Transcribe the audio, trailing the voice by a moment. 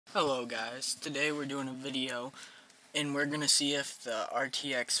Hello guys, today we're doing a video and we're going to see if the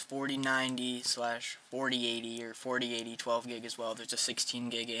RTX 4090 slash 4080 or 4080 12 gig as well, there's a 16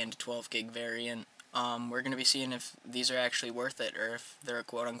 gig and a 12 gig variant. We're going to be seeing if these are actually worth it or if they're a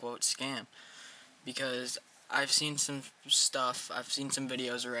quote unquote scam, because I've seen some stuff, I've seen some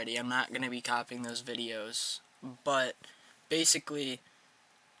videos already. I'm not going to be copying those videos, but basically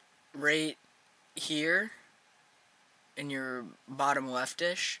right here in your bottom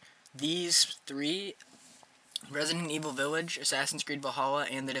leftish, these three, Resident Evil Village, Assassin's Creed Valhalla,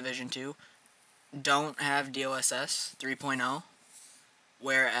 and The Division 2, don't have DLSS 3.0,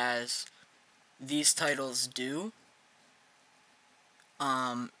 whereas these titles do,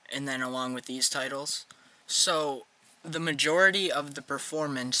 and then along with these titles. So the majority of the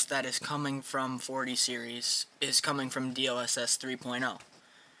performance that is coming from 40 series is coming from DLSS 3.0,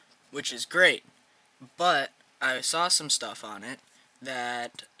 which is great, but I saw some stuff on it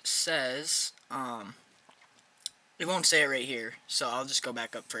that says, it won't say it right here, so I'll just go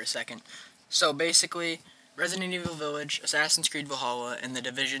back up for a second. So basically, Resident Evil Village, Assassin's Creed Valhalla, and The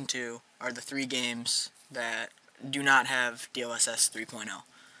Division 2 are the three games that do not have DLSS 3.0.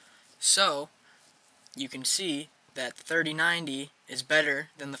 So, you can see that the 3090 is better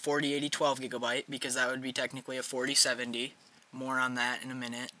than the 4080 12GB, because that would be technically a 4070. More on that in a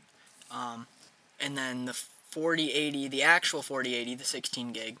minute. And then the 4080, the actual 4080, the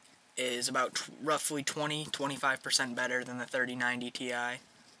 16 gig, is about roughly 20-25% better than the 3090 Ti.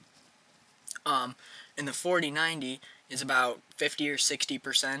 And the 4090 is about 50 or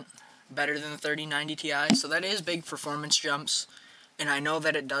 60% better than the 3090 Ti. So that is big performance jumps. And I know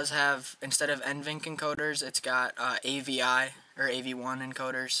that it does have, instead of NVENC encoders, it's got AVI or AV1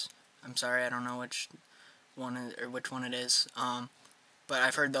 encoders. I'm sorry, I don't know which one it is. But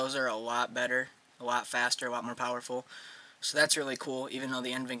I've heard those are a lot better, a lot faster, a lot more powerful. So that's really cool, even though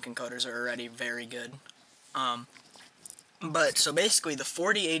the NVENC encoders are already very good. But so basically the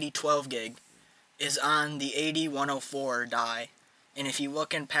 4080 12 gig is on the 80-104 die. And if you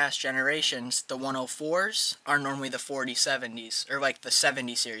look in past generations, the 104s are normally the 4070s, or like the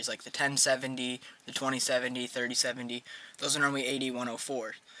 70 series, like the 1070, the 2070, 3070. Those are normally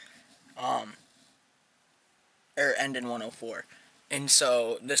 80-104. Or end in 104. And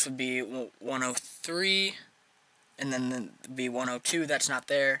so this would be 103, and then be 102, that's not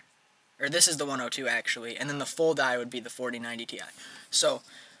there. Or this is the 102 actually, and then the full die would be the 4090 Ti. So,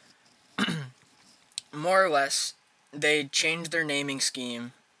 more or less, they changed their naming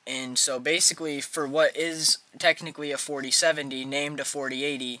scheme, and so basically for what is technically a 4070 named a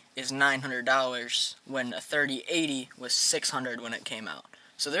 4080 is $900 when a 3080 was $600 when it came out.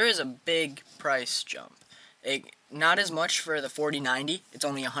 So there is a big price jump. Not as much for the 4090, it's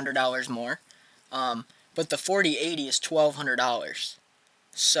only $100 more, but the 4080 is $1,200.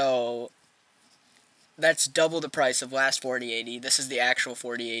 So that's double the price of last 4080. This is the actual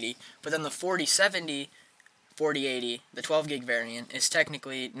 4080. But then the 4070 4080, the 12 gig variant, is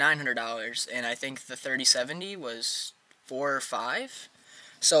technically $900, and I think the 3070 was $4 or $5.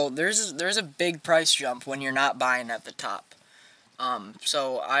 So there's a big price jump when you're not buying at the top.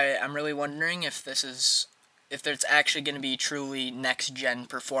 So I'm really wondering if it's actually going to be truly next gen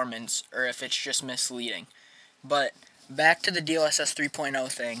performance, or if it's just misleading. But back to the DLSS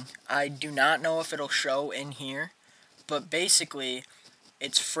 3.0 thing, I do not know if it'll show in here, but basically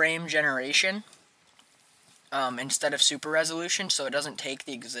it's frame generation instead of super resolution, so it doesn't take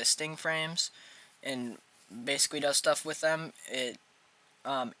the existing frames and basically does stuff with them. It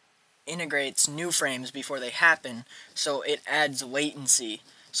integrates new frames before they happen, so it adds latency.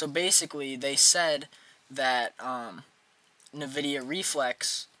 So basically they said that Nvidia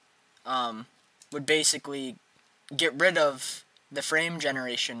Reflex would basically get rid of the frame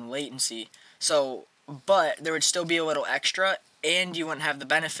generation latency. So, but there would still be a little extra, and you wouldn't have the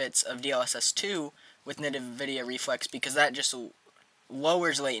benefits of DLSS 2 with Nvidia Reflex, because that just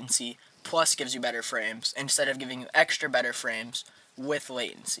lowers latency plus gives you better frames instead of giving you extra better frames with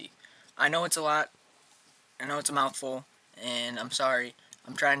latency. I know it's a lot, I know it's a mouthful, and I'm sorry.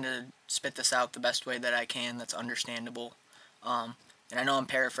 I'm trying to spit this out the best way that I can that's understandable. And I know I'm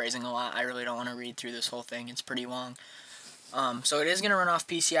paraphrasing a lot. I really don't want to read through this whole thing. It's pretty long. So it is going to run off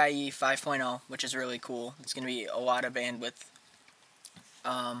PCIe 5.0, which is really cool. It's going to be a lot of bandwidth.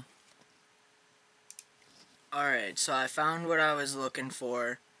 Alright, so I found what I was looking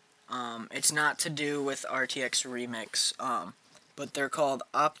for. It's not to do with RTX Remix, but they're called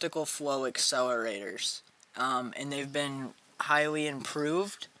optical flow accelerators. And they've been highly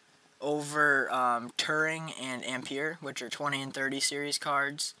improved over Turing and Ampere, which are 20 and 30 series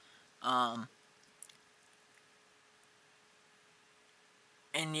cards.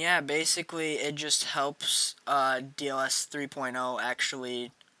 And yeah, basically it just helps DLS 3.0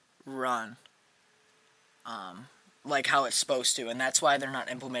 actually run like how it's supposed to, and that's why they're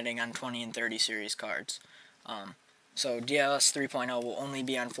not implementing on 20 and 30 series cards. Um, so DLS 3.0 will only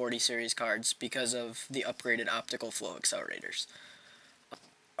be on 40 series cards because of the upgraded optical flow accelerators.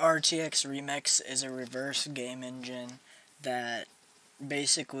 RTX Remix is a reverse game engine that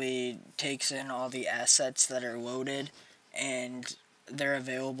basically takes in all the assets that are loaded, and they're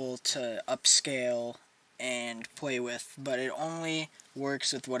available to upscale and play with, but it only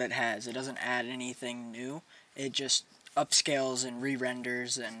works with what it has. It doesn't add anything new. It just upscales and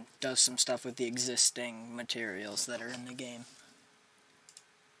re-renders and does some stuff with the existing materials that are in the game.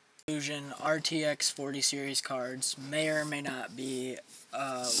 Illusion RTX 40 series cards may or may not be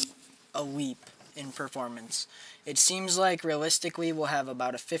a leap in performance. It seems like realistically we'll have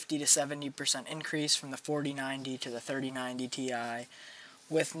about a 50 to 70% increase from the 4090 to the 3090 Ti.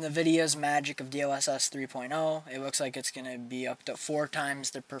 With Nvidia's magic of DLSS 3.0, it looks like it's going to be up to 4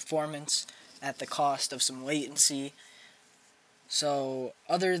 times the performance at the cost of some latency. So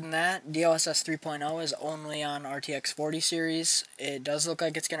other than that, DLSS 3.0 is only on RTX 40 series. It does look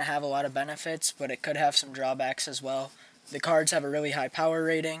like it's going to have a lot of benefits, but it could have some drawbacks as well. The cards have a really high power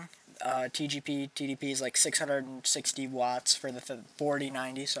rating. TDP is like 660 watts for the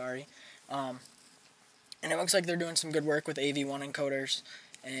 4090, sorry. And it looks like they're doing some good work with AV1 encoders.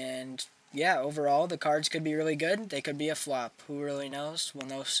 And yeah, overall, the cards could be really good. They could be a flop. Who really knows? We'll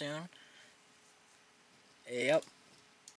know soon. Yep.